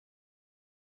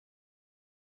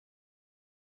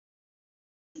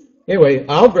Anyway,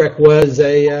 Albrecht was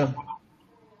a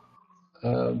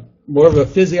more of a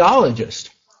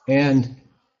physiologist, and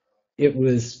it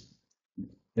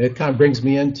kind of brings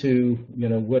me into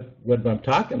what I'm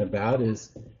talking about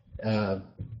is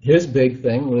his big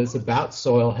thing was about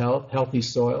soil health, healthy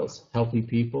soils, healthy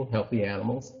people, healthy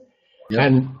animals,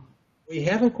 and we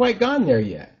haven't quite gone there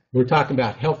yet. We're talking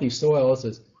about healthy soils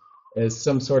as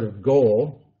some sort of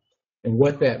goal, and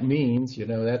what that means,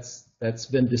 that's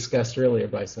been discussed earlier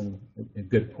by some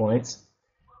good points.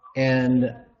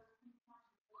 And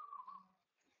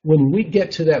when we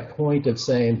get to that point of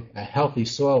saying a healthy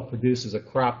soil produces a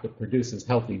crop that produces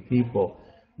healthy people,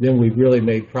 then we've really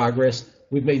made progress.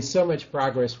 We've made so much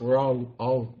progress. We're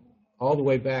all the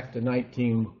way back to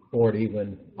 1940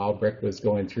 when Albrecht was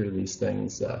going through these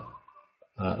things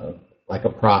like a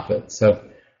prophet. So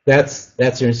that's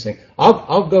interesting.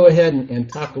 I'll go ahead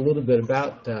and talk a little bit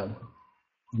about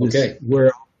where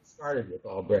I started with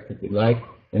Albrecht, if you like,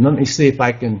 and let me see if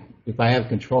I have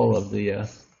control of the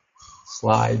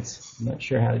slides. I'm not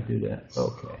sure how to do that.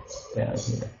 Okay, down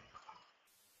here,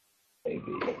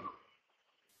 maybe.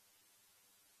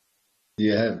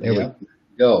 Yeah,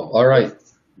 go. All right,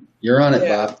 you're on it,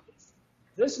 Bob.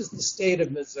 This is the state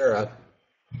of Missouri,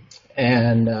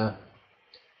 and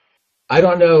I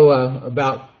don't know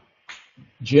about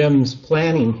Jim's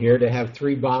planning here to have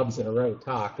 3 Bobs in a row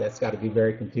talk. That's got to be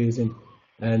very confusing.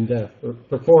 And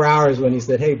for 4 hours, when he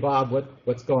said, "Hey Bob,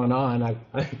 what's going on?"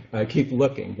 I keep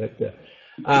looking. But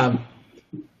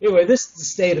anyway, this is the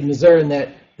state of Missouri, and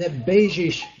that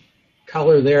beigeish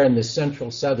color there in the central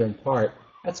southern part,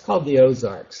 that's called the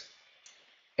Ozarks.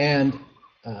 And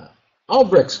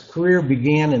Albrecht's career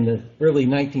began in the early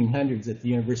 1900s at the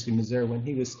University of Missouri when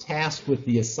he was tasked with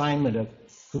the assignment of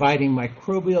providing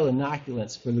microbial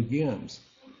inoculants for legumes.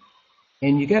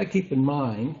 And you got to keep in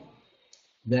mind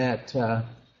that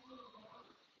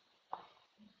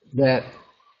that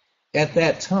at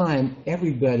that time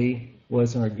everybody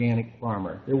was an organic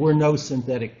farmer. There were no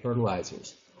synthetic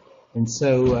fertilizers, and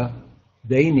so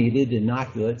they needed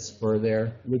inoculants for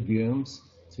their legumes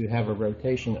to have a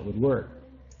rotation that would work.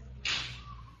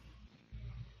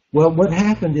 Well, what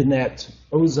happened in that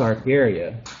Ozark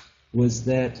area was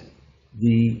that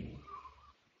the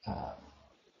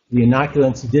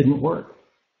inoculants didn't work.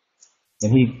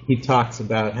 And he talks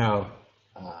about how,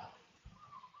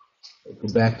 go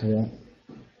back to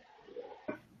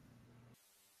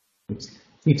that.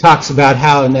 He talks about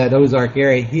how in that Ozark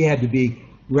area he had to be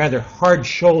rather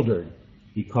hard-shouldered,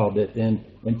 he called it, and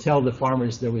tell the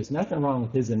farmers there was nothing wrong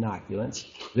with his inoculants.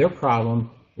 Their problem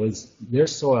was their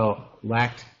soil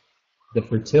lacked the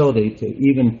fertility to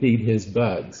even feed his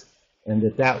bugs, and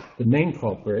that the main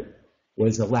culprit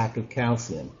was a lack of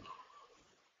calcium.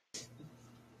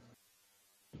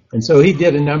 And so he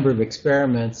did a number of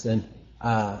experiments and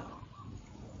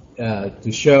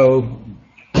to show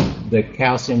the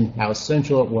calcium, how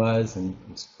essential it was, and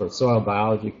for soil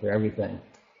biology, for everything.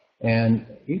 And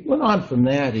he went on from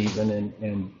that even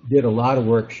and did a lot of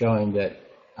work showing that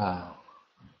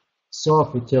soil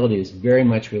fertility is very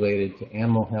much related to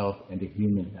animal health and to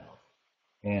human health.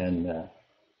 And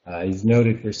he's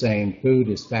noted for saying food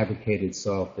is fabricated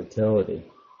soil fertility.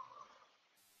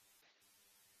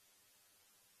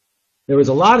 There was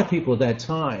a lot of people at that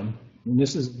time, and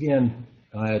this is again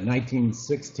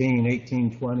 1916,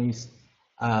 1820s,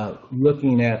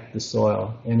 looking at the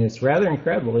soil. And it's rather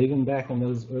incredible, even back in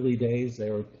those early days, they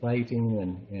were plating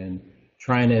and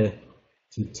trying to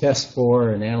test for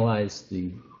and analyze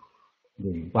the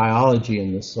biology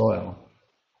in the soil.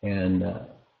 And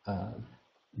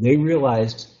they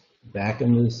realized back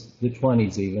in the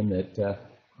 20s even that the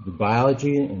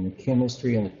biology and the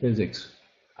chemistry and the physics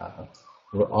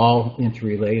were all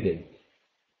interrelated.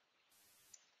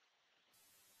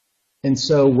 And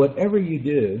so whatever you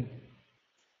do,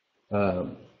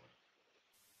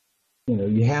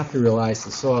 you have to realize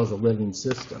the soil is a living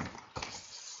system.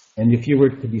 And if you were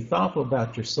to be thoughtful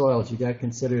about your soils, you got to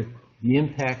consider the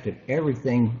impact of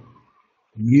everything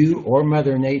you or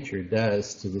Mother Nature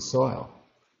does to the soil.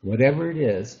 Whatever it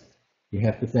is, you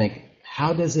have to think,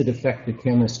 how does it affect the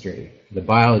chemistry, the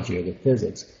biology, or the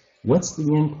physics? What's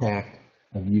the impact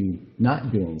of you not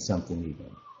doing something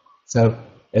even? So,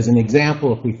 as an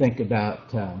example, if we think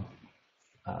about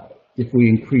if we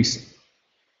increase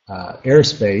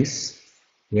airspace,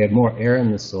 we have more air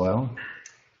in the soil,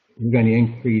 we're going to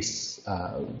increase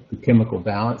the chemical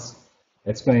balance.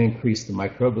 That's going to increase the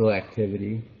microbial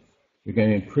activity. You're going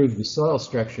to improve the soil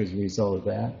structure as a result of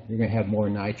that. You're going to have more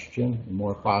nitrogen and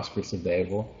more phosphorus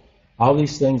available. All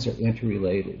these things are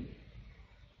interrelated.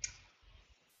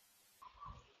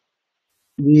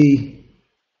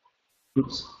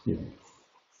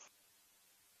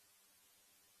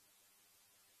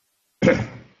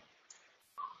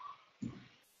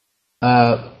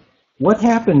 What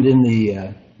happened in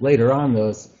the later on, though,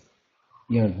 is,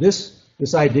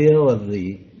 this ideal of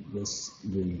the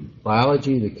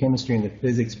biology, the chemistry, and the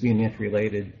physics being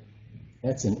interrelated,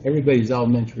 that's in everybody's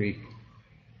elementary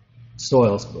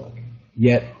soils book.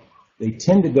 Yet they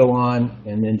tend to go on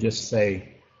and then just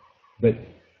say, but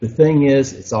the thing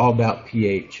is, it's all about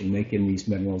pH and making these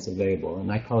minerals available.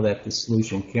 And I call that the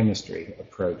solution chemistry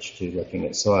approach to looking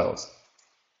at soils.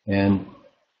 And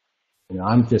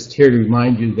I'm just here to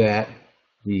remind you that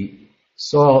the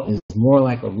soil is more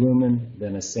like a rumen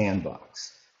than a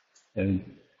sandbox. And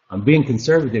I'm being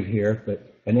conservative here,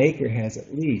 but an acre has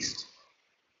at least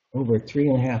over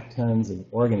 3.5 tons of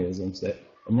organisms,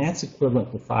 and that's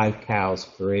equivalent to 5 cows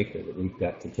per acre that we've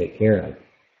got to take care of.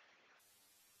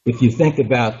 If you think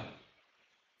about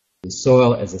the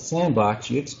soil as a sandbox,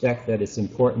 you expect that it's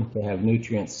important to have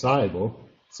nutrients soluble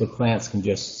so plants can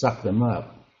just suck them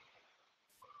up.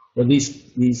 Well,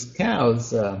 these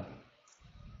cows,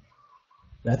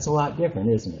 that's a lot different,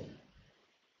 isn't it?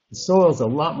 The soil is a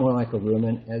lot more like a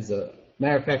rumen. As a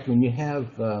matter of fact, when you have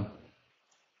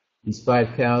these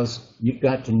 5 cows, you've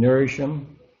got to nourish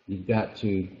them. You've got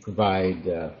to provide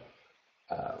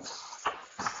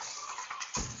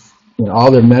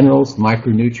all their minerals,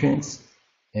 micronutrients,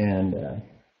 and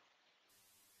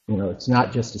it's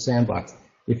not just a sandbox.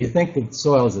 If you think of the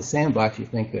soil as a sandbox, you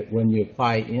think that when you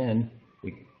apply in,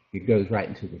 it goes right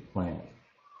into the plant.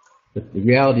 But the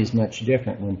reality is much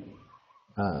different.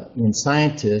 When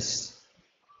scientists,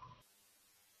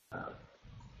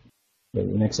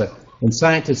 when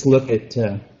scientists look at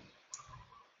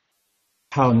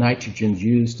how nitrogen is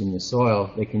used in the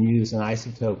soil, they can use an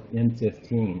isotope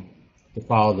N15 to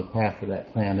follow the path of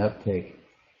that plant uptake.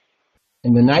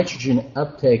 And the nitrogen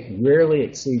uptake rarely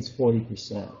exceeds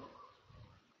 40%.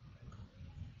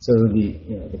 So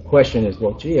the question is,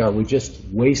 well, gee, are we just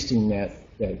wasting that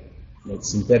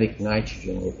synthetic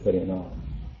nitrogen we're putting on?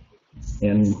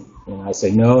 And I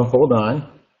say, no, hold on.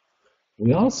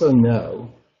 We also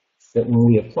know that when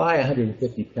we apply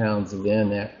 150 pounds of N,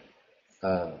 that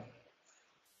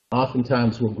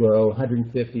oftentimes will grow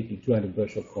 150 to 200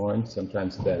 bushel corn,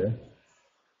 sometimes better.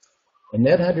 And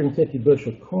that 150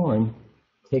 bushel corn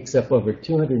takes up over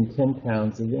 210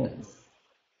 pounds of N.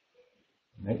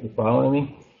 Right, you following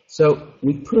me? So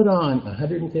we put on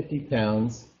 150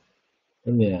 pounds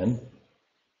of N,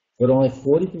 but only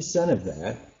 40% of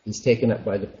that is taken up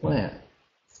by the plant.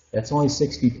 That's only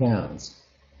 60 pounds.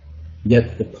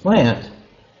 Yet the plant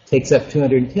takes up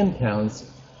 210 pounds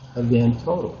of N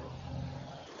total.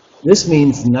 This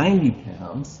means 90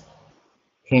 pounds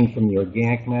came from the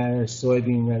organic matter,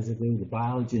 soybean residue, the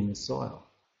biology in the soil.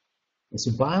 And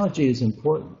so biology is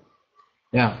important.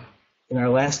 Now, in our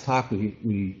last talk,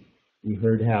 we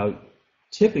heard how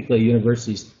typically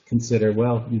universities consider,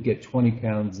 well, you get 20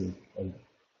 pounds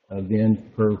of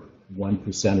N per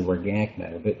 1% of organic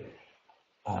matter. But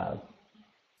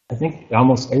I think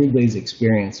almost everybody's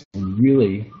experience can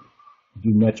really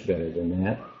do much better than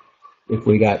that if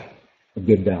we got a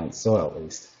good balanced soil at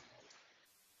least.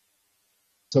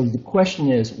 So the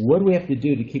question is, what do we have to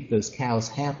do to keep those cows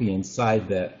happy inside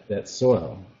that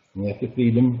soil? We have to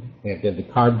feed them. We have to have the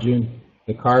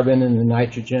carbon and the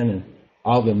nitrogen and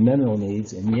all the mineral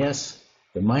needs. And yes,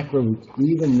 the microbes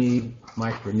even need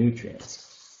micronutrients.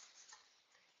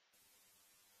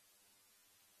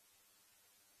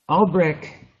 Albrecht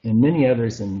and many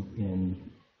others in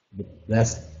the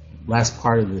last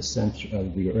part of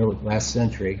the last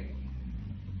century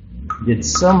did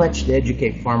so much to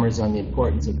educate farmers on the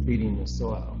importance of feeding the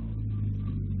soil.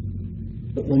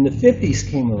 But when the 50s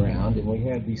came around and we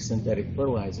had these synthetic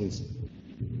fertilizers,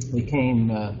 we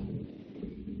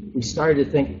started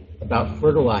to think about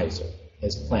fertilizer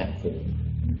as plant food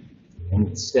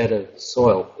instead of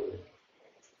soil food.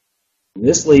 And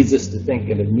this leads us to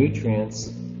thinking of nutrients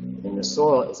in the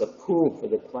soil as a pool for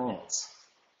the plants,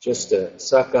 just to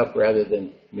suck up rather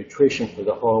than nutrition for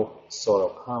the whole soil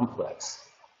complex.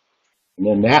 And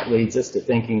then that leads us to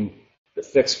thinking the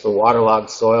fix for waterlogged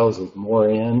soils is more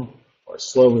N or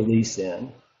slow release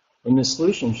N, and the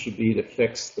solution should be to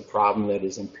fix the problem that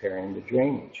is impairing the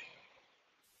drainage.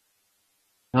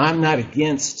 Now, I'm not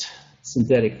against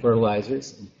synthetic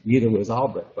fertilizers, neither was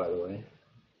Albrecht, by the way.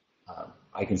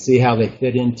 I can see how they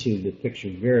fit into the picture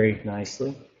very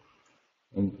nicely.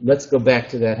 And let's go back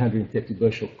to that 150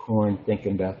 bushel corn,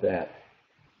 thinking about that.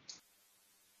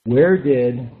 Where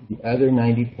did the other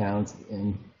 90 pounds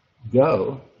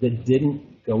go that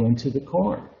didn't go into the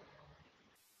corn?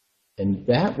 And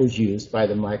that was used by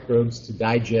the microbes to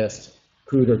digest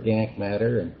crude organic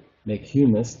matter and make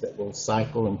humus that will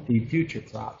cycle and feed future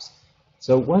crops.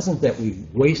 So it wasn't that we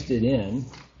wasted in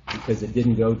because it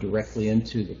didn't go directly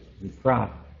into the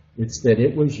crop. It's that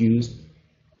it was used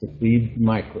to feed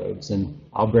microbes. And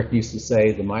Albrecht used to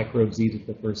say the microbes eat at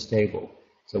the first table,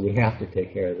 so we have to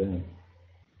take care of them.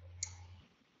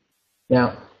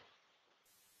 Now,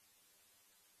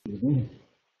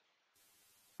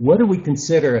 what do we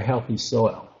consider a healthy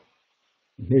soil?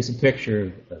 Here's a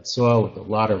picture of soil with a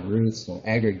lot of roots and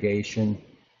aggregation.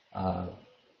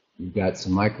 You've got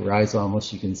some mycorrhizal,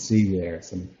 almost you can see there,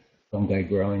 some fungi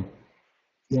growing.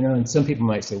 You know, and some people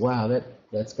might say, wow,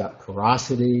 that's got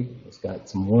porosity, it's got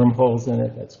some wormholes in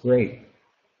it, that's great.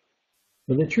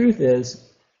 But the truth is,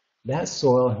 that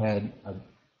soil had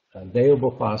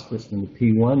available phosphorus from the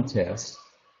P1 test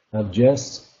of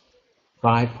just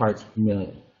 5 parts per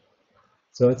million.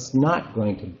 So it's not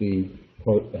going to be,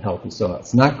 quote, a healthy soil.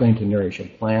 It's not going to nourish a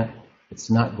plant. It's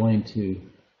not going to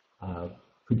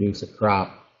produce a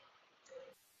crop.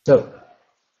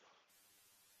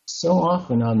 So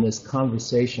often on this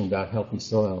conversation about healthy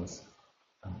soils,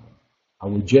 are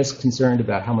we just concerned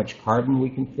about how much carbon we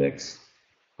can fix?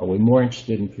 Are we more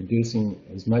interested in producing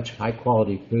as much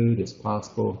high-quality food as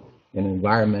possible in an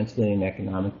environmentally and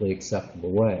economically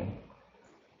acceptable way?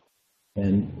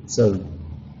 And so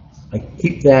I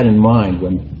keep that in mind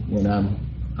when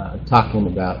I'm talking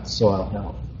about soil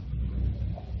health.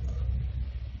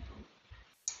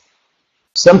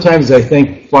 Sometimes I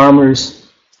think farmers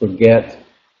forget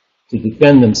to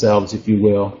defend themselves, if you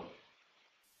will,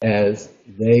 as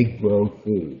they grow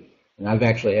food. And I've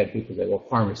actually had people say, well,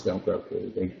 farmers don't grow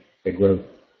food. They grow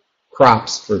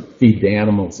crops for feed to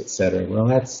animals, etc. Well,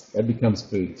 that becomes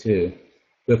food too.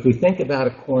 But if we think about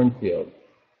a cornfield,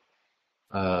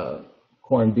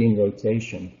 corn bean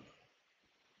rotation,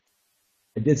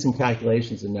 I did some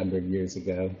calculations a number of years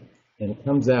ago, and it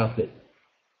comes out that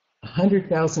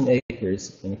 100,000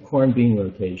 acres in a corn bean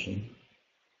rotation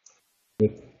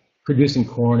with producing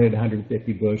corn at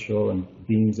 150 bushel and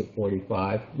beans at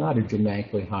 45, not a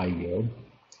dramatically high yield,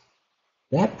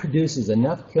 that produces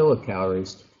enough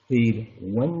kilocalories to feed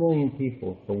 1 million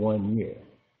people for 1 year.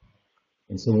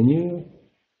 And so when you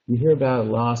hear about a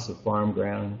loss of farm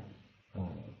ground,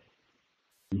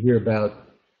 you hear about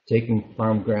taking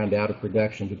farm ground out of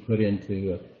production to put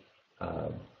into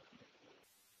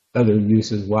other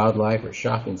uses, wildlife or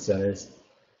shopping centers,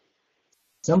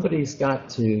 somebody's got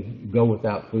to go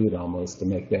without food almost to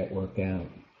make that work out.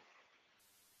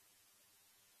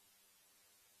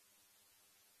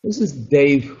 This is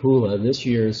Dave Hula, this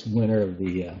year's winner of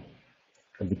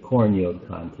the corn yield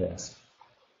contest.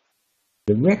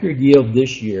 The record yield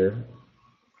this year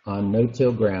on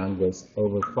no-till ground was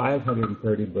over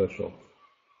 530 bushel.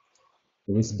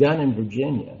 It was done in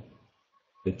Virginia.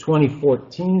 The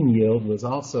 2014 yield was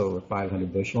also over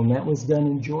 500 bushel, and that was done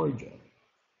in Georgia.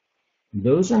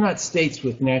 Those are not states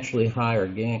with naturally high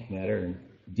organic matter and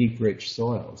deep, rich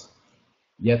soils.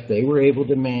 Yet they were able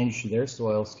to manage their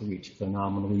soils to reach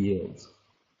phenomenal yields.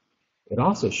 It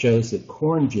also shows that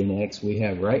corn genetics we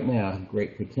have right now have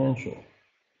great potential.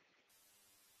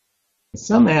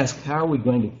 Some ask, how are we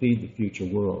going to feed the future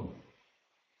world?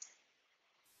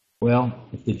 Well,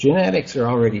 if the genetics are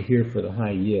already here for the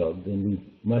high yield, then we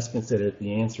must consider that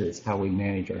the answer is how we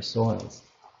manage our soils.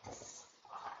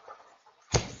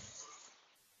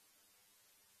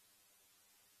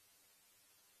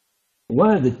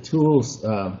 One of the tools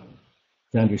to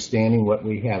understanding what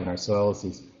we have in our soils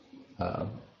is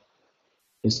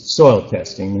soil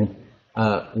testing.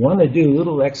 I want to do a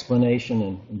little explanation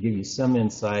and give you some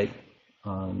insight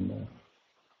on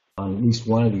at least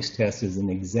one of these tests as an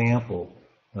example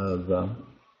of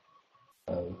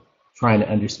trying to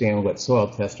understand what soil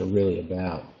tests are really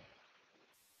about.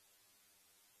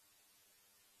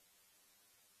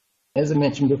 As I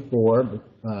mentioned before,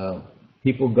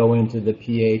 people go into the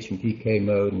pH and pK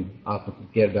mode and often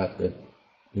forget about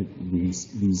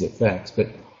these effects. But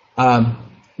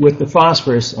with the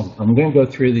phosphorus, I'm going to go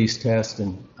through these tests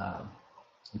and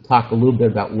talk a little bit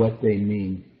about what they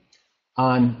mean.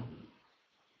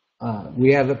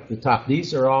 We have up at the top,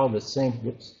 these are all the same.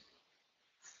 Whoops.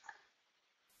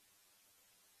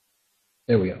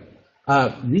 There we go.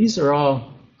 These are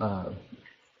all, I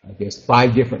guess,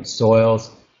 5 different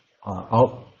soils.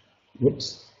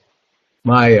 Whoops.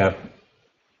 My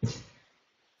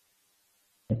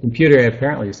computer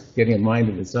apparently is getting a mind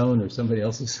of its own, or somebody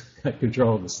else has got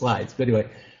control of the slides. But anyway,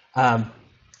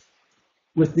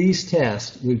 with these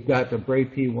tests, we've got the Bray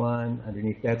P1,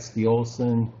 underneath that's the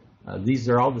Olson. These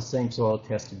are all the same soil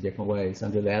tested different ways.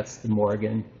 Under that's the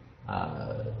Morgan.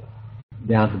 Down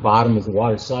at the bottom is the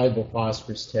water-soluble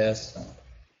phosphorus test.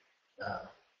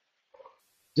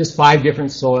 Just 5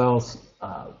 different soils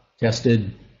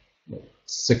tested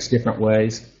 6 different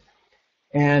ways.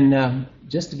 And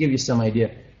just to give you some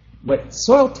idea, what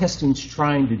soil testing is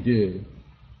trying to do,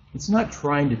 it's not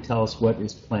trying to tell us what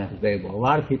is plant available. A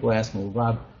lot of people ask me,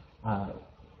 well, Bob,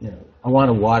 I want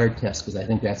a water test because I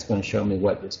think that's going to show me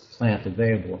what is plant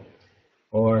available,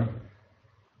 or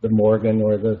the Morgan,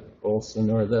 or the Olson,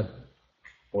 or the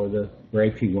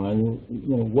Gray P1.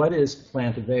 What is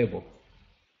plant available?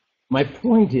 My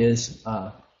point is,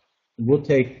 we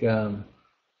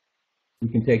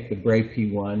can take the Gray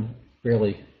P1,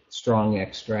 fairly strong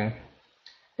extract,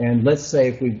 and let's say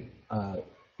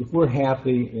if we're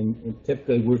happy, and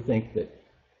typically we think that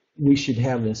we should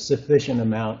have a sufficient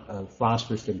amount of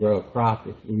phosphorus to grow a crop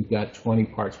if we've got 20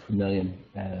 parts per million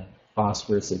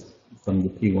phosphorus from the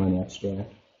P1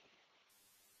 extract.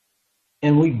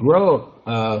 And we grow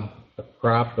a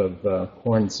crop of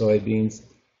corn and soybeans,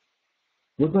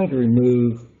 we're going to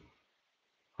remove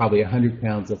probably 100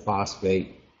 pounds of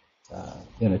phosphate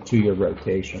in a 2-year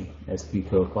rotation, as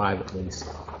P2O5 at least.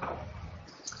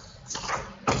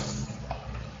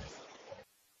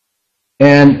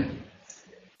 And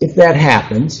if that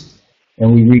happens,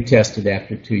 and we retest it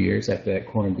after 2 years, after that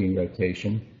corn bean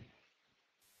rotation,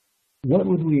 what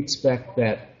would we expect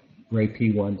that Gray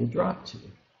P1 to drop to?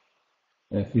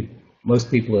 And most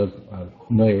people are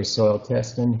familiar with soil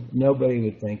testing. Nobody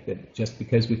would think that just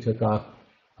because we took off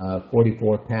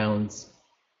 44 pounds,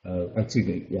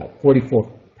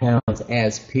 44 pounds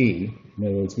as P, in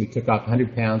other words, we took off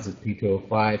 100 pounds of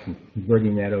P2O5 and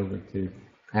converting that over to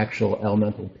actual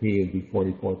elemental P would be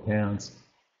 44 pounds.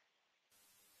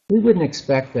 We wouldn't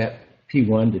expect that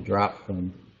P1 to drop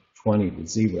from 20 to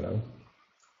 0.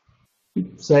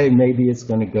 We'd say maybe it's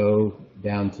going to go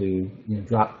down to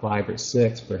drop 5 or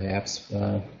 6 perhaps,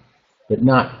 but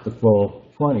not the full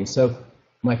 20. So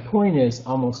my point is,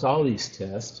 almost all these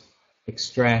tests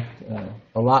extract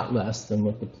a lot less than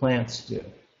what the plants do.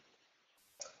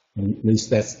 And at least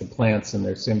that's the plants and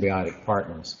their symbiotic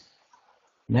partners.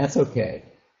 And that's okay.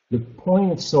 The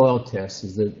point of soil tests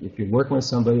is that if you're working with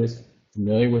somebody that's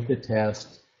familiar with the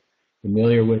test,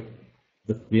 familiar with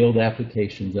the field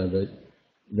applications of it,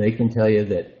 they can tell you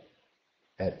that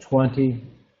at 20,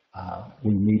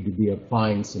 we need to be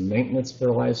applying some maintenance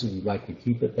fertilizer. We'd like to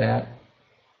keep it that.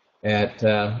 At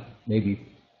maybe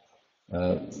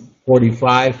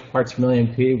 45 parts per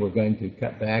million P, we're going to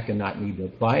cut back and not need to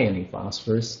apply any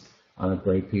phosphorus on a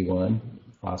Gray P1.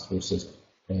 Phosphorus is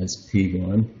as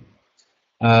P1.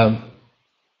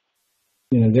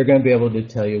 They're going to be able to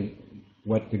tell you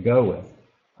what to go with.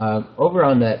 Over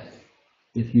on that,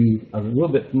 if you are a little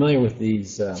bit familiar with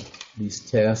these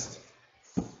tests,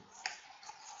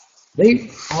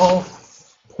 they all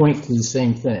point to the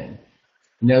same thing.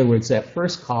 In other words, that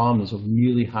first column is a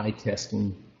really high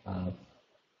testing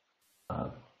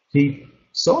P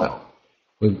soil.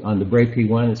 On the Gray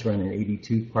P1, it's running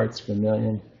 82 parts per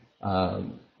million.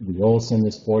 The Olson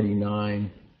is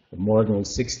 49. The Morgan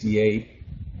was 68.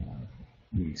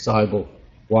 The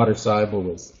water soluble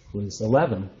was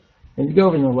 11. And you go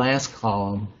over in the last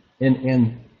column,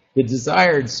 and the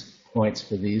desired points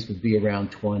for these would be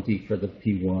around 20 for the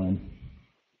P1.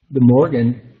 The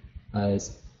Morgan,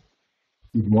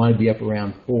 you'd want to be up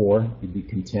around 4, you'd be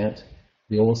content.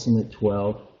 The Olson at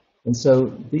 12. And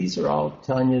so these are all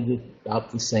telling you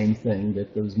about the same thing,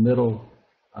 that those middle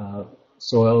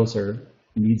soils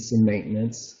need some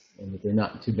maintenance, and that they're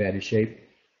not in too bad a shape.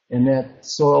 And that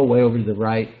soil way over to the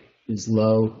right is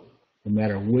low, no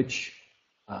matter which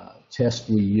test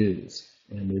we use,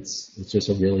 and it's just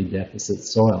a really deficit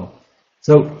soil.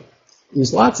 So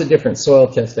there's lots of different soil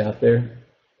tests out there.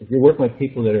 If you're working with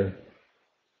people that are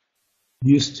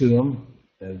used to them,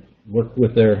 have worked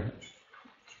with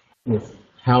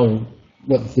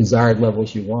what desired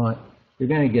levels you want, you're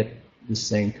going to get the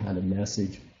same kind of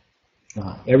message.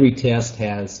 Every test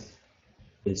has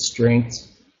its strengths,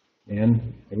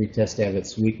 and every test has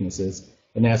its weaknesses,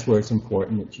 and that's where it's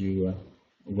important that you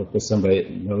work with somebody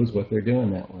that knows what they're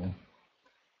doing that way.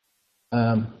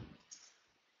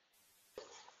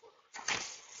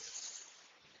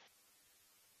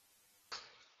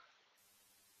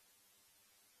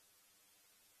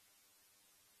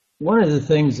 One of the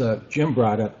things Jim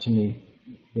brought up to me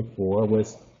before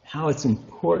was how it's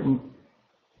important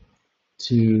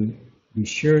to be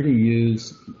sure to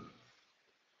use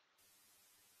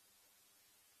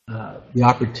the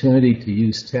opportunity to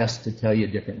use tests to tell you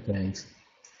different things.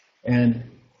 And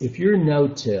if you're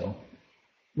no-till,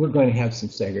 we're going to have some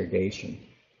segregation.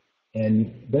 And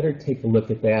you better take a look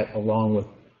at that along with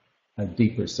a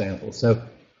deeper sample. So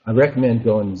I recommend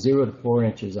going 0 to 4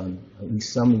 inches on at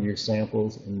least some of your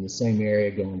samples, in the same area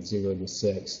going 0 to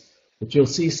 6. But you'll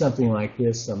see something like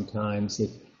this sometimes, that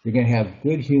you're going to have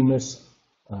good humus,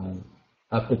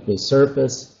 up at the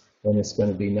surface, then it's going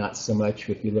to be not so much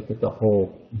if you look at the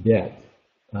whole depth.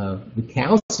 The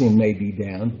calcium may be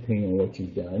down, depending on what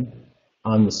you've done.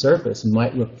 On the surface, it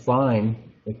might look fine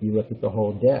if you look at the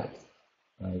whole depth.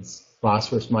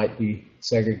 Phosphorus might be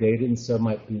segregated, and so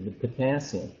might be the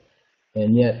potassium.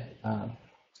 And yet,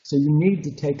 so you need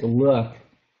to take a look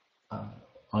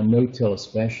on no-till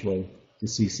especially to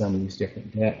see some of these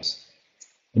different depths.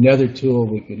 Another tool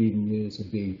we could even use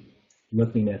would be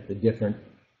looking at the different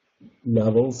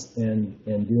levels and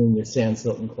doing the sand,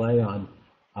 silt, and clay on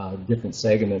different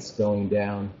segments going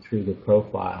down through the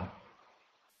profile.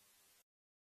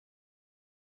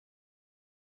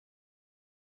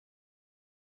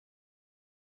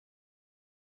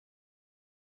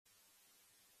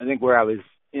 I think where I was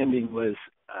ending was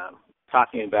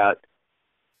talking about,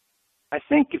 I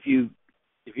think if you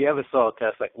have a soil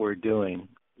test like we're doing,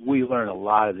 we learn a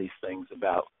lot of these things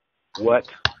about what's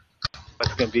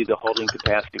going to be the holding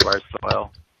capacity of our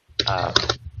soil,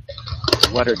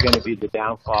 what are going to be the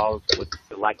downfalls, what's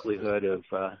the likelihood of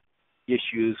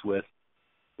issues with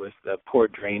poor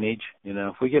drainage. You know,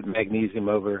 if we get magnesium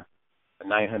over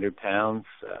 900 pounds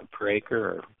per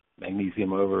acre or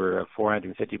magnesium over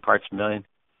 450 parts per million,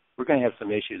 we're going to have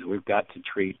some issues we've got to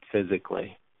treat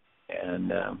physically.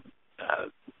 And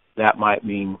that might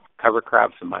mean cover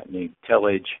crops, it might mean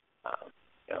tillage, a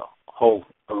whole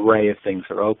array of things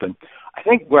are open. I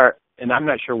think and I'm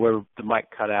not sure where the mic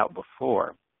cut out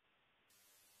before,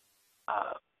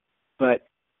 but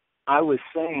I was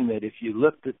saying that if you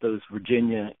looked at those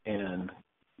Virginia and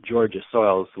Georgia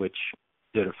soils, which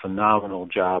did a phenomenal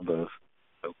job of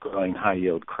growing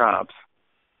high-yield crops,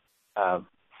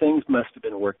 things must have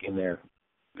been working there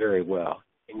very well.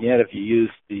 And yet if you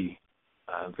use the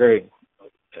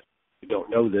you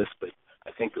don't know this, but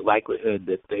I think the likelihood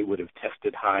that they would have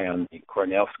tested high on the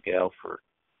Cornell scale for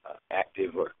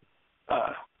active or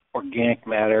organic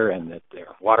matter and that their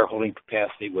water holding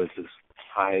capacity was as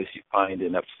high as you find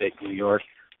in upstate New York,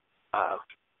 I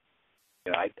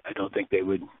don't think they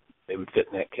would fit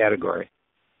in that category.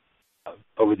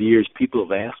 Over the years, people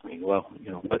have asked me, well,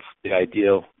 what's the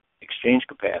ideal exchange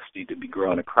capacity to be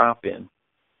growing a crop in?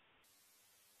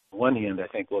 On one hand, I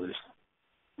think, well, there's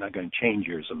not going to change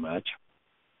yours so much,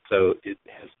 so it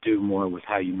has to do more with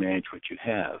how you manage what you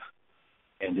have.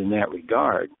 And in that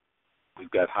regard, we've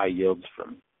got high yields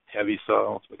from heavy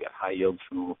soils, we've got high yields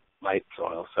from light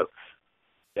soil, so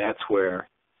that's where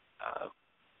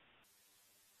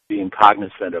being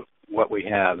cognizant of what we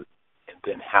have and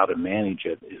then how to manage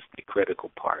it is the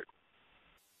critical part.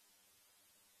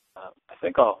 I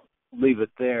think I'll leave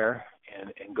it there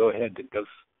and go ahead to go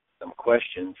some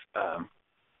questions.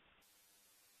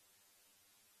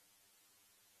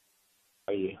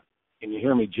 Can you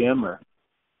hear me, Jim? Or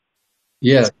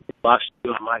Yes. lost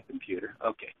you on my computer.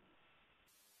 Okay.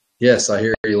 Yes, I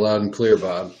hear you loud and clear,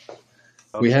 Bob.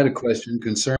 Okay. We had a question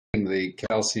concerning the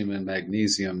calcium and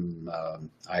magnesium.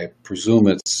 I presume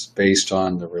it's based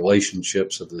on the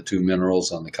relationships of the two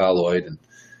minerals on the colloid. And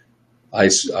I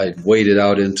waded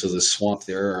out into the swamp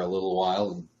there a little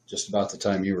while, and just about the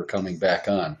time you were coming back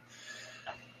on.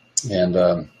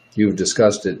 And you've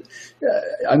discussed it.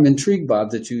 I'm intrigued, Bob,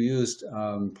 that you used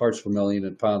parts per million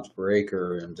and pounds per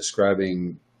acre in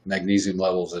describing magnesium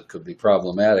levels that could be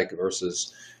problematic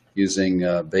versus using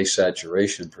base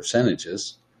saturation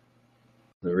percentages.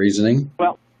 The reasoning?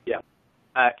 Well, yeah.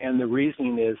 And the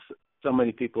reasoning is so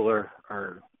many people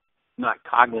are not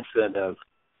cognizant of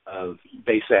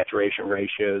base saturation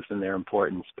ratios and their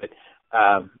importance, but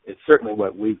it's certainly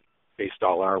what we've based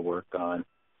all our work on.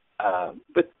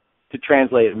 But to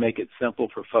translate it and make it simple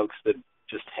for folks that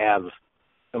just have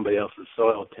somebody else's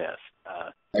soil test.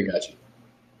 I got you.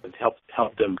 It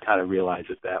help them kind of realize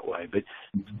it that way. But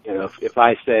if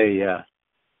I say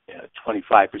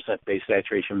 25% base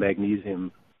saturation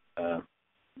magnesium,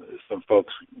 some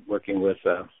folks working with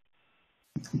a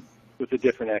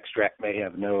different extract may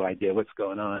have no idea what's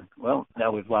going on. Well,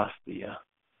 now we've lost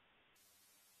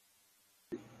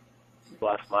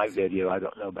my video. I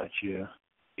don't know about you.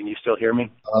 Can you still hear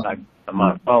me? I'm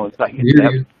on phone. So I can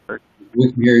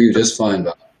we can hear you just fine,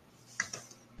 Bob.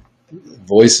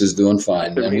 Voice is doing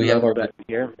fine. And we have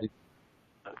here.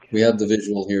 Okay. We have the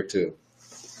visual here too.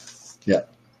 Yeah.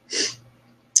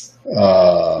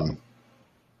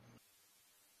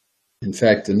 In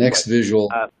fact, the next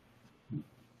visual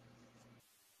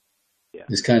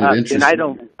is kind of interesting.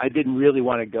 And I didn't really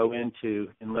want to go into,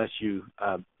 unless you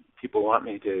people want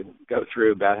me to go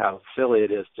through about how silly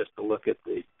it is just to look at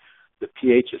the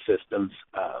pH systems.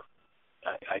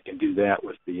 I can do that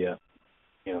with the,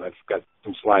 I've got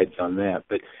some slides on that,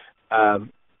 but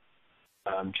I'm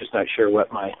just not sure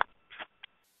what my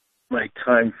my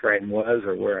time frame was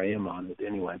or where I am on it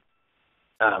anyway.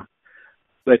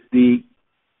 But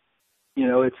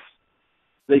it's,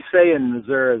 they say in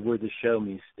Missouri we're the show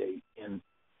me state, and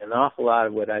an awful lot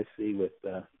of what I see with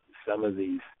some of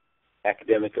these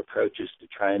academic approaches to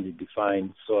trying to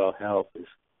define soil health is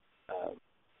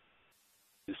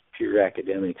pure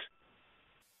academics.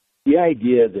 The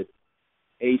idea that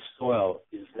a soil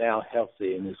is now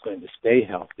healthy and is going to stay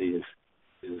healthy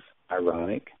is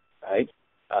ironic, right?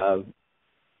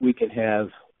 We can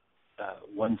have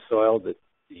one soil that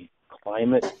the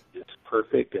climate is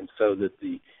perfect, and so that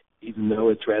even though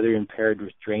it's rather impaired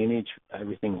with drainage,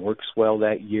 everything works well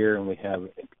that year, and we have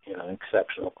an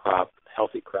exceptional crop,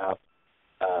 healthy crop,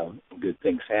 good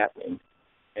things happening.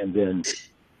 And then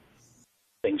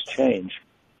things change.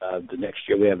 The next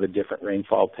year we have a different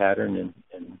rainfall pattern,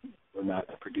 and we're not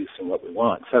producing what we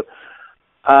want. So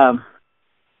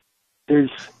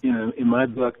there's, in my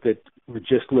book, that we're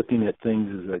just looking at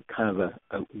things as a kind of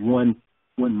a one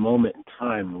moment in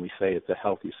time when we say it's a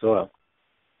healthy soil.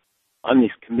 On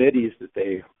these committees that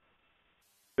they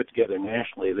put together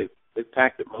nationally, they've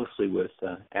packed it mostly with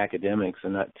academics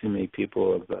and not too many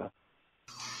people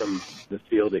from the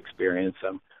field experience.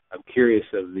 I'm curious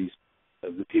of the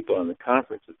people on the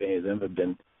conference, if any of them have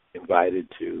been invited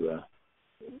to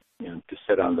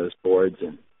sit on those boards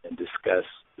and discuss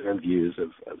their views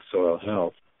of soil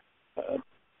health.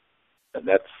 And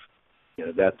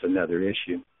that's another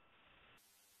issue.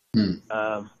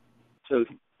 So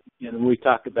we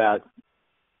talk about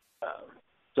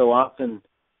so often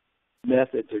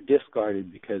methods are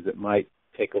discarded because it might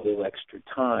take a little extra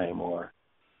time or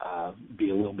be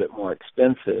a little bit more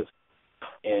expensive.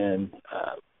 And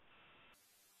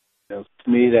to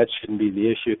me, that shouldn't be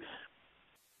the issue.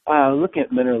 Looking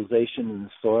at mineralization in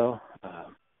the soil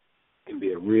can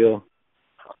be a real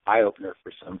eye-opener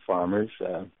for some farmers.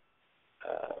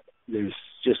 There's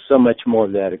just so much more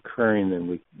of that occurring than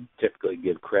we typically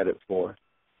give credit for.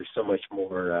 There's so much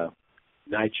more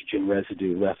nitrogen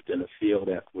residue left in a field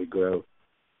after we grow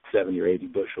 70 or 80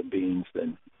 bushel beans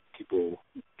than people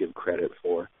give credit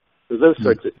for. So those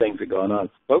sorts of things are going on.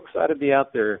 Folks ought to be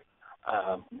out there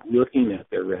looking at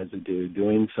their residue,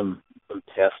 doing some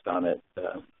tests on it,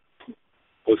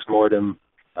 post-mortem,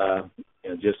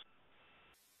 just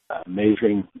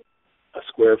measuring a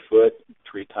square foot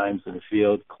 3 times in the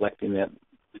field, collecting that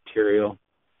material,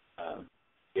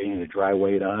 getting a dry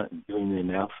weight on it, and doing the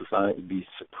analysis on it. You'd be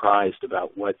surprised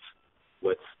about what's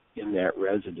in that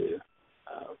residue.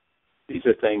 These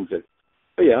are things that,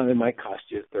 they might cost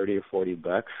you $30 or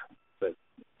 $40, but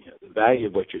the value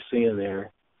of what you're seeing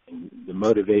there and the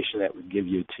motivation that would give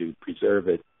you to preserve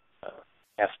it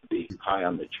has to be high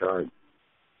on the chart.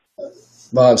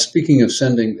 Bob, speaking of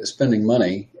spending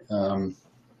money,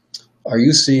 are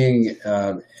you seeing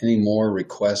any more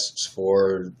requests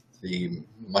for the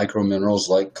microminerals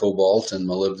like cobalt and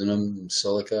molybdenum and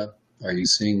silica? Are you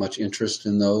seeing much interest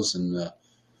in those and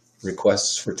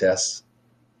requests for tests?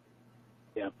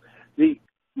 Yeah, we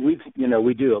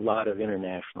do a lot of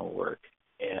international work,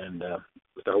 and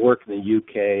with our work in the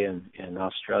UK and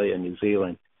Australia and New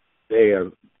Zealand, they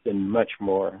have been much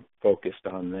more focused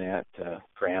on that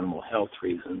for animal health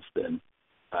reasons than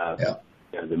the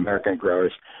American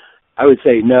growers. I would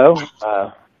say no.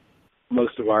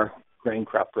 Most of our grain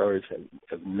crop growers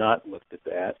have not looked at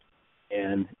that,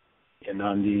 and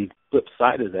on the flip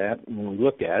side of that, when we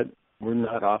look at it, we're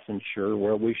not often sure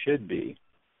where we should be.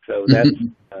 So that's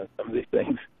some of these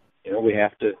things. We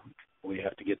have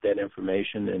to get that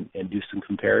information and do some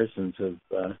comparisons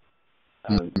of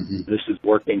this is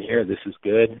working here, this is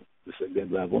good, this is a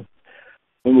good level.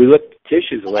 When we look at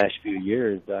tissues the last few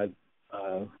years,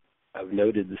 I've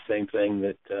noted the same thing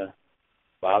that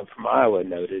Bob from Iowa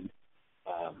noted.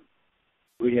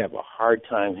 We have a hard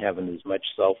time having as much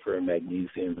sulfur and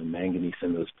magnesium and manganese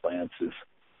in those plants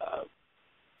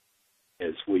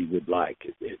as we would like.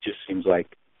 It just seems like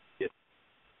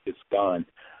it's gone.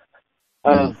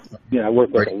 I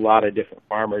work with a lot of different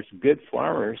farmers, good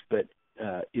farmers, but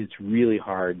it's really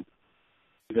hard,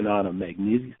 even on a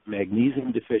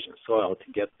magnesium deficient soil,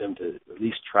 to get them to at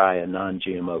least try a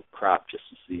non-GMO crop just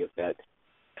to see if that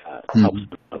helps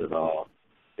them out at all.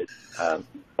 It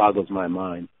boggles my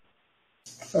mind.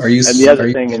 And the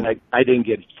other thing, and I didn't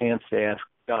get a chance to ask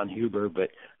Don Huber, but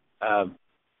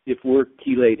if we're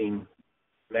chelating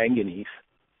manganese,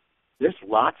 there's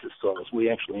lots of soils we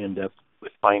actually end up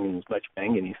with finding as much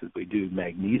manganese as we do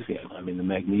magnesium. I mean, the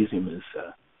magnesium is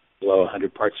below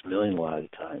 100 parts per million a lot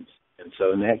of times. And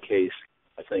so in that case,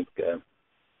 I think the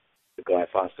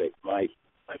glyphosate might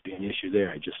be an issue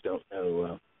there. I just don't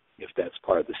know if that's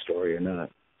part of the story or not.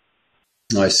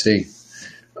 I see.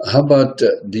 How about,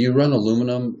 do you run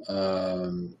aluminum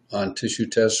on tissue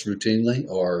tests routinely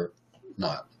or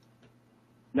not?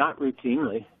 Not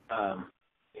routinely.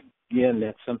 Again,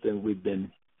 that's something we've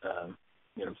been,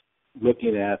 you know,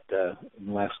 looking at in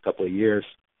the last couple of years.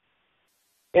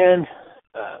 And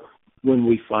when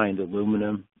we find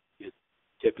aluminum, it's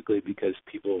typically because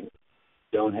people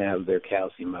don't have their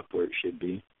calcium up where it should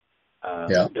be,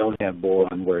 Yeah. don't have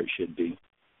boron where it should be.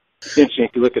 It's interesting,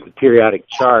 if you look at the periodic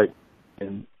chart,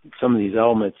 and some of these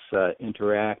elements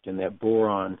interact, and that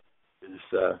boron is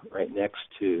right next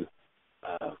to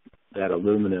that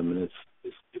aluminum, and it's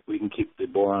if we can keep the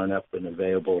boron up and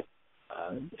available,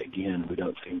 again, we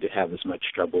don't seem to have as much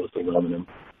trouble with aluminum.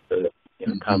 So,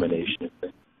 combination of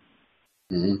things.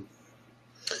 Mm-hmm.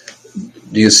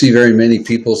 Do you see very many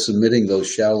people submitting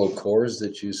those shallow cores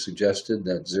that you suggested,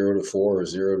 that 0 to 4 or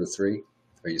 0 to 3?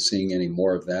 Are you seeing any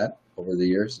more of that over the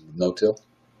years, no-till?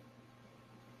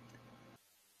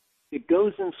 It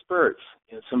goes in spurts.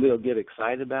 Somebody will get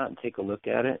excited about it and take a look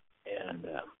at it, and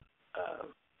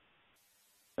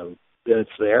then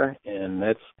it's there, and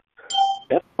that's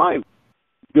probably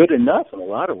good enough in a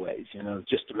lot of ways,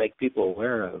 just to make people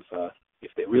aware of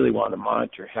if they really want to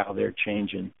monitor how they're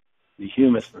changing the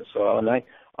humus in the soil. And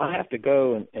I'll have to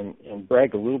go and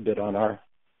brag a little bit on our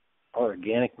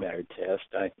organic matter test.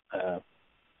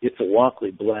 It's a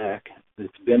Walkley Black.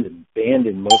 It's been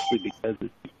abandoned mostly because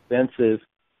it's expensive.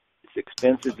 It's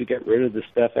expensive to get rid of the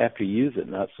stuff after you use it,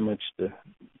 not so much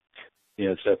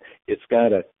so it's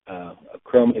got a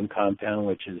chromium compound,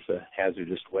 which is a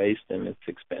hazardous waste, and it's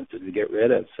expensive to get rid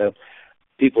of. So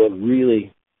people have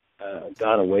really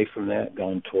gone away from that,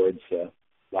 gone towards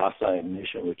loss ion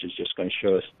emission, which is just going to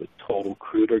show us the total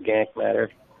crude organic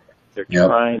matter. They're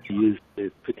trying to use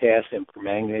the potassium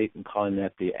permanganate and calling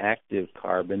that the active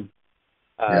carbon.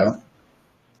 I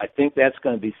think that's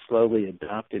going to be slowly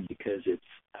adopted because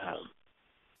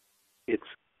it's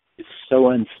so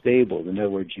unstable. In other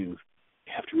words, you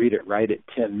have to read it right at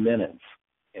 10 minutes,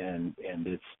 and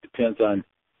it depends on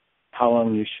how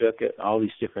long you shook it, all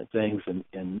these different things.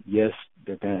 And yes,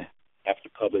 they're going to have to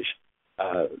publish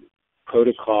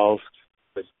protocols,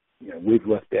 but we've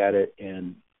looked at it,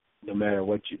 and no matter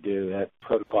what you do, that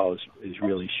protocol is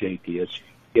really shaky. It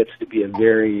gets to be a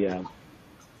very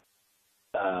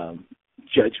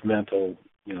judgmental,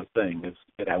 thing.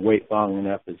 Did I wait long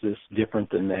enough? Is this different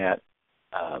than that?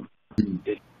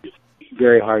 It's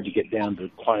very hard to get down to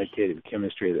quantitative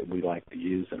chemistry that we like to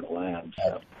use in the lab.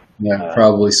 So,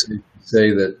 probably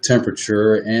say that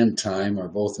temperature and time are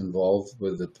both involved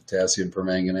with the potassium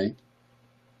permanganate.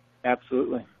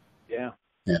 Absolutely. Yeah.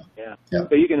 Yeah.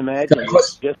 So you can imagine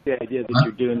just the idea that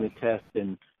you're doing the test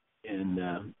in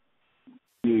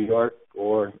New York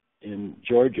or in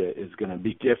Georgia is going to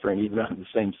be different, even on the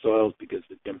same soils, because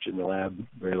the temperature in the lab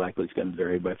very likely is going to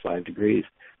vary by 5 degrees.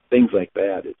 Things like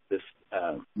that. It's just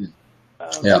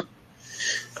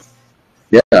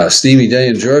a steamy day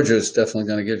in Georgia is definitely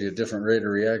going to give you a different rate of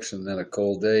reaction than a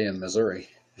cold day in Missouri.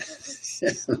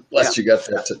 Unless you got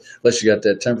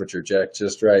that temperature check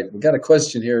just right. We got a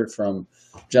question here from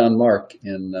John Mark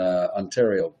in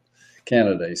Ontario,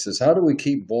 Canada. He says, "How do we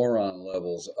keep boron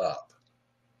levels up?"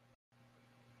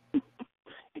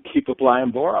 Keep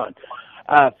applying boron.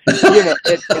 And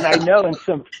I know in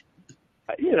some,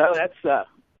 that's a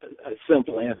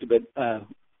simple answer, but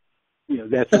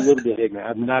that's a little bit ignorant.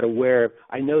 I'm not aware.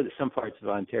 I know that some parts of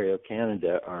Ontario,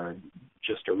 Canada, are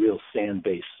just a real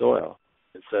sand-based soil.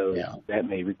 And so that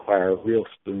may require real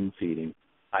spoon feeding.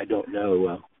 I don't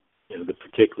know, the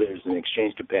particulars and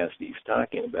exchange capacity he's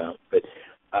talking about. But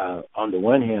on the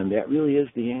one hand, that really is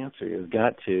the answer. You've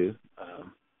got to,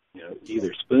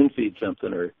 either spoon feed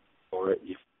something, or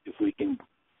if we can,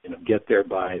 get there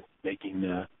by making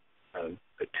a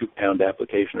 2-pound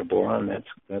application of boron,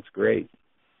 that's great.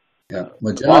 Yeah,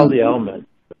 well, all the elements.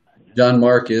 John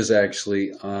Mark is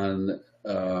actually on.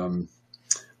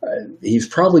 He's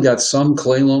probably got some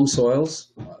clay loam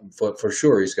soils, but for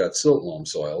sure he's got silt loam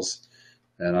soils,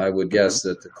 and I would guess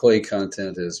that the clay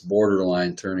content is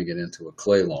borderline turning it into a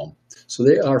clay loam. So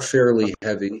they are fairly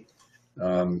heavy.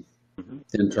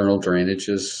 Internal drainage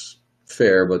is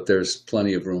fair, but there's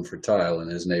plenty of room for tile in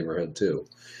his neighborhood too.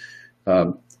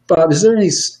 Bob, is there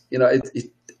any?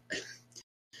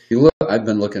 You look. I've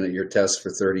been looking at your tests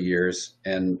for 30 years,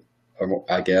 and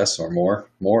I guess or more.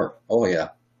 Oh yeah.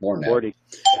 More now. 40.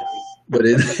 But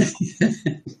it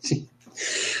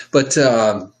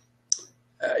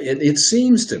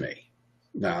seems to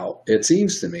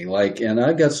me like, and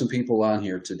I've got some people on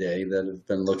here today that have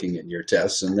been looking at your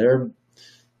tests, and they're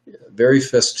very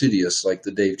fastidious, like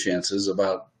the Dave Chances,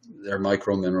 about their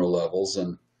micromineral levels,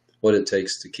 and what it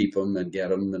takes to keep them and get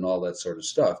them and all that sort of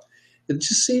stuff. It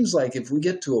just seems like if we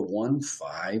get to a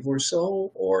 1.5 or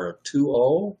so, or a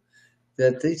 2.0,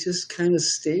 that they just kind of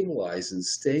stabilize and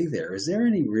stay there. Is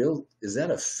that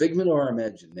a figment of our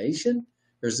imagination?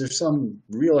 Or is there some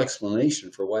real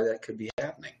explanation for why that could be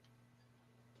happening?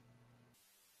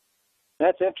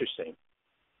 That's interesting.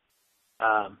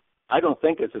 I don't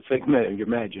think it's a figment of your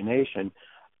imagination.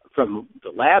 From the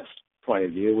lab's point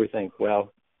of view, we think,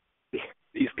 well,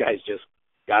 these guys just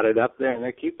got it up there and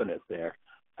they're keeping it there.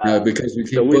 Because we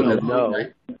keep so we putting don't it know. on,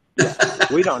 right?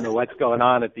 We don't know what's going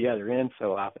on at the other end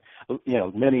so often.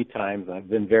 Many times I've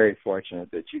been very fortunate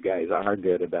that you guys are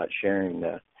good about sharing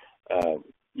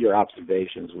your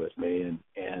observations with me,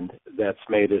 and that's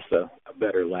made us a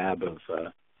better lab of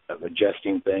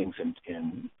adjusting things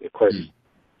and of course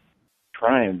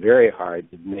trying very hard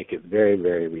to make it very,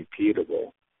 very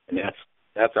repeatable. And that's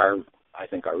I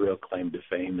think our real claim to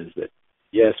fame is that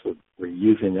yes, we're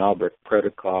using the Albrecht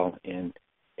protocol and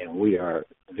we are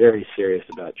very serious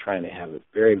about trying to have it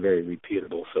very, very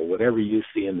repeatable. So whatever you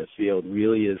see in the field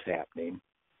really is happening,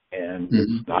 and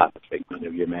it's not a figment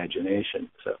of your imagination.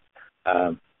 So,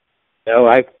 no,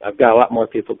 I've got a lot more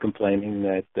people complaining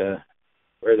that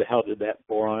where the hell did that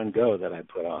boron go that I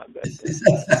put on? But,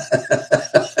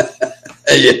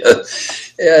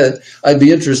 yeah, I'd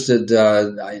be interested.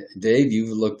 Dave,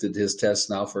 you've looked at his tests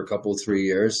now for a couple, 3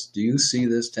 years. Do you see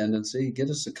this tendency? Get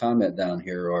us a comment down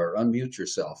here, or unmute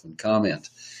yourself and comment.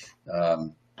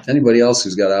 Anybody else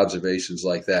who's got observations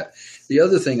like that? The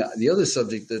other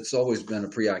subject that's always been a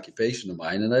preoccupation of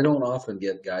mine, and I don't often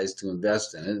get guys to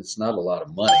invest in it. It's not a lot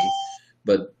of money,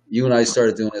 but you and I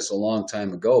started doing this a long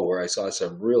time ago, where I saw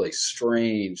some really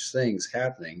strange things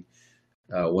happening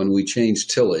when we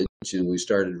changed tillage and we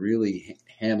started really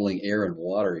handling air and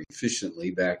water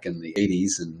efficiently back in the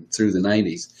 80s and through the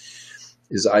 90s.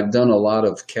 Is I've done a lot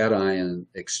of cation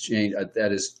exchange.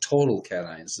 That is total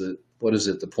cations. The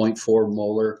 0.4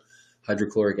 molar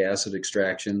hydrochloric acid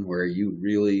extraction, where you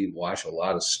really wash a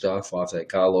lot of stuff off that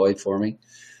colloid for me.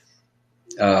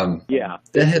 Yeah,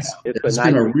 it's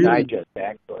been a really digest,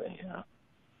 actually. Yeah.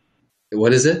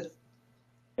 What is it?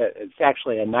 It's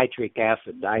actually a nitric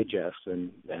acid digest,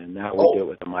 and now we do it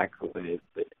with a microwave.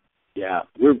 But yeah,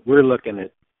 we're looking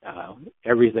at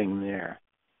everything there,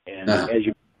 and as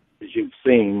you've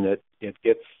seen, that it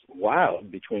gets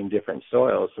wild between different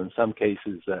soils. In some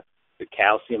cases, the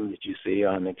calcium that you see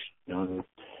on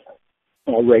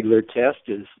a regular test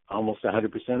is almost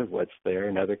 100% of what's there.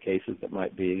 In other cases, it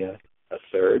might be a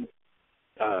third.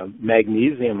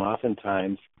 Magnesium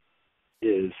oftentimes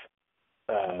is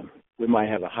we might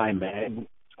have a high mag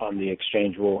on the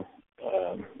exchangeable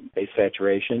base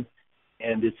saturation,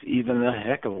 and it's even a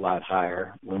heck of a lot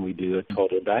higher when we do a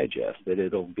total digest, that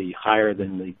it'll be higher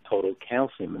than the total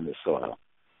calcium in the soil.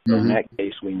 So in that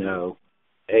case, we know,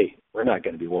 hey, we're not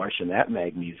going to be washing that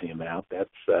magnesium out. That's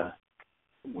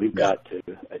we've got to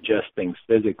adjust things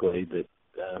physically that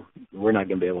we're not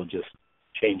going to be able to just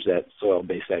change that soil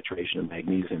base saturation of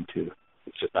magnesium to.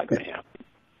 It's just not going to happen.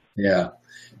 Yeah.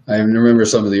 I remember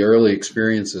some of the early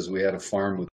experiences. We had a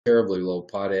farm with terribly low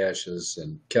potashes,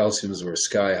 and calciums were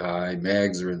sky high,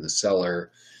 mags are in the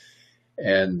cellar,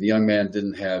 and the young man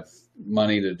didn't have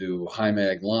money to do high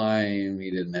mag lime.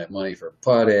 He didn't have money for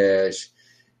potash.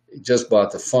 He just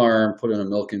bought the farm, put in a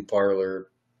milking parlor,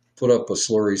 put up a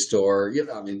slurry store.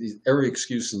 Every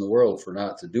excuse in the world for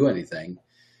not to do anything.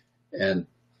 And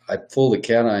I pulled the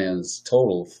cations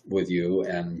total with you,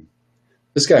 and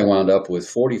this guy wound up with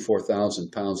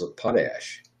 44,000 pounds of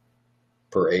potash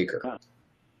per acre.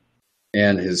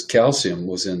 And his calcium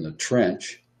was in the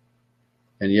trench,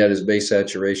 and yet his base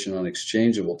saturation on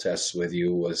exchangeable tests with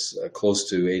you was close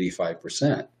to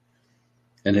 85%.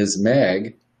 And his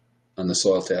mag on the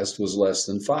soil test was less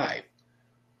than 5.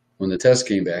 When the test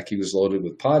came back, he was loaded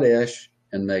with potash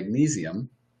and magnesium,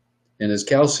 and his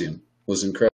calcium was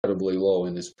incredibly low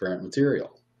in his parent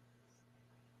material.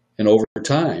 And over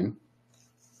time,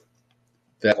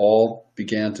 that all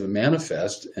began to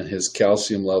manifest, and his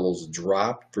calcium levels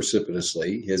dropped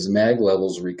precipitously. His mag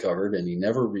levels recovered, and he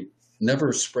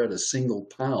never spread a single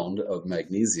pound of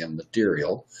magnesium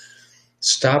material.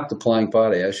 Stopped applying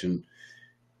potash, and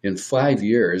in 5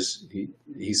 years,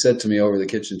 he said to me over the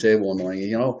kitchen table one morning,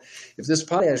 if this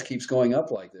potash keeps going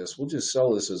up like this, we'll just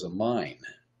sell this as a mine.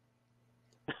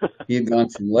 He had gone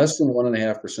from less than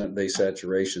 1.5% base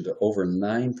saturation to over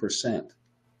 9%.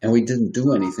 And we didn't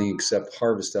do anything except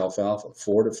harvest alfalfa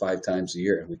 4 to 5 times a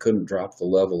year. And we couldn't drop the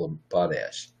level of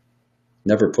potash.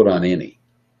 Never put on any.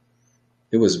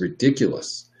 It was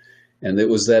ridiculous. And it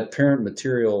was that parent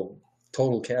material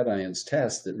total cations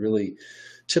test that really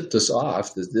tipped us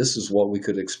off that this is what we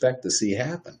could expect to see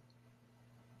happen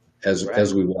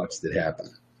as we watched it happen.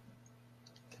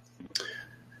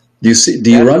 Do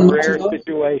you run much rare of those?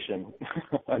 Situation,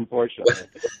 unfortunately.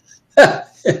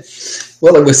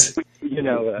 Well, it was.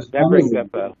 That brings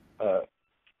up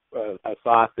a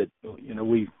thought that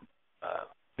we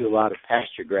do a lot of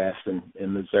pasture grass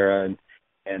in Missouri,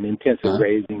 and intensive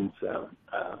grazing's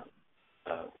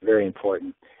very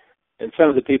important. And some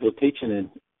of the people teaching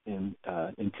in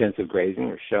intensive grazing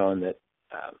are showing that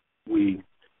we,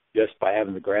 just by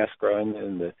having the grass growing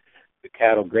and the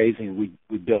cattle grazing,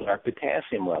 we build our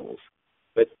potassium levels.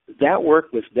 But that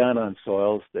work was done on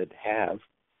soils that have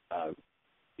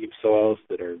deep soils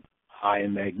that are high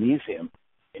in magnesium.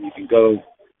 And you can go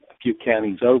a few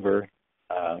counties over,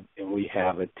 and we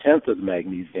have 1/10 of the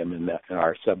magnesium in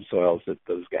our subsoils that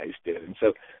those guys do. And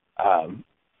so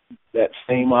that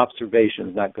same observation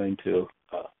is not going to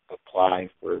apply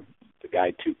for the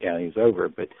guy 2 counties over,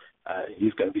 but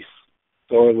he's going to be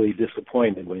sorely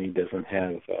disappointed when he doesn't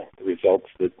have the results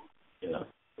that the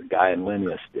guy in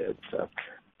Linus did. So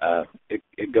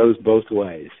it goes both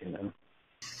ways.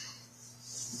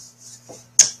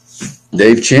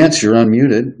 Dave Chance, you're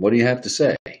unmuted. What do you have to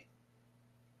say?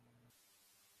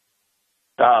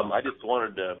 I just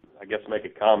wanted to, make a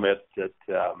comment that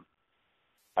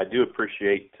I do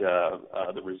appreciate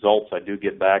the results I do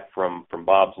get back from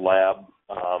Bob's lab.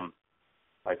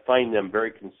 I find them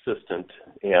very consistent,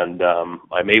 and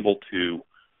I'm able to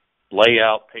lay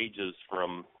out pages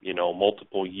from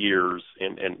multiple years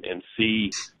and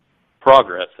see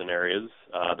progress in areas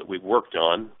that we've worked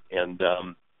on, and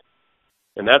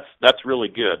that's really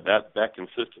good. That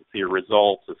consistency of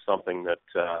results is something that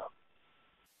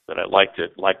I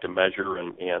like to measure,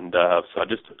 and so I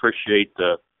just appreciate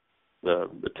the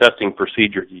testing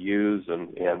procedure you use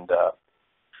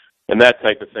and that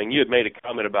type of thing. You had made a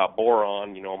comment about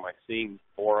boron. Am I seeing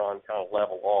boron kind of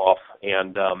level off?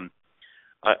 And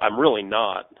I'm really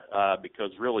not,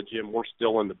 because really, Jim, we're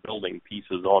still in the building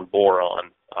pieces on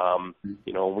boron.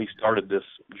 When we started this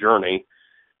journey,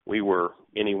 we were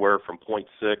anywhere from 0.6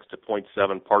 to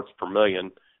 0.7 parts per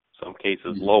million, some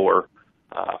cases lower,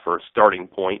 for a starting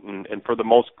point. And for the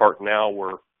most part now,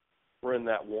 we're in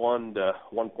that 1 to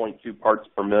 1.2 parts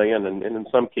per million, and in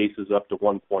some cases up to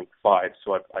 1.5.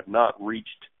 So I've not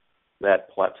reached that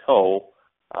plateau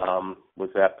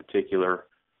with that particular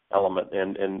element.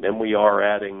 And we are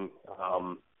adding,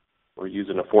 we're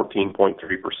using a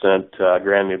 14.3%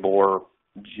 granular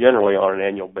generally on an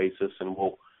annual basis, and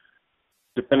we'll,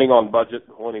 depending on budget,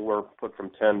 we'll anywhere put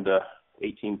from 10 to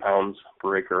 18 pounds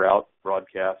per acre out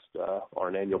broadcast on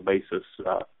an annual basis.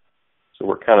 So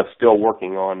we're kind of still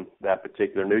working on that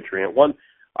particular nutrient.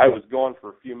 I was gone for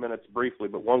a few minutes briefly,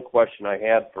 but one question I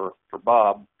had for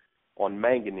Bob on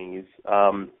manganese.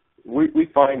 We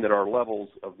find that our levels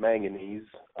of manganese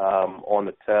on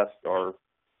the test are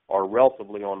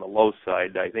relatively on the low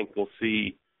side. I think we'll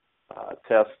see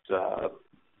test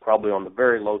probably on the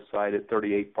very low side at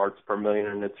 38 parts per million,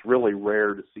 and it's really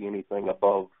rare to see anything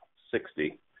above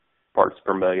 60 parts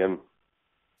per million.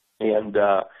 And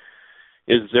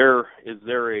is there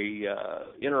a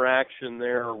interaction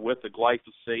there with the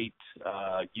glyphosate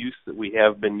use that we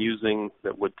have been using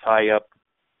that would tie up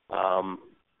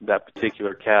that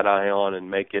particular cation and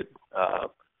make it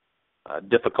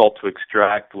difficult to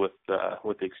extract with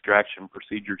the extraction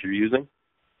procedures you're using?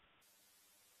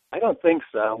 I don't think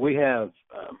so. We have,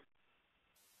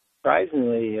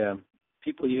 surprisingly,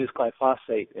 people use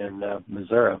glyphosate in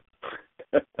Missouri.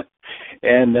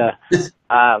 And the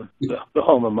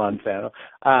home of Monsanto.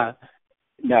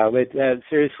 No, but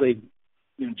seriously,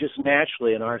 just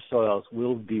naturally in our soils,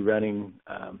 we'll be running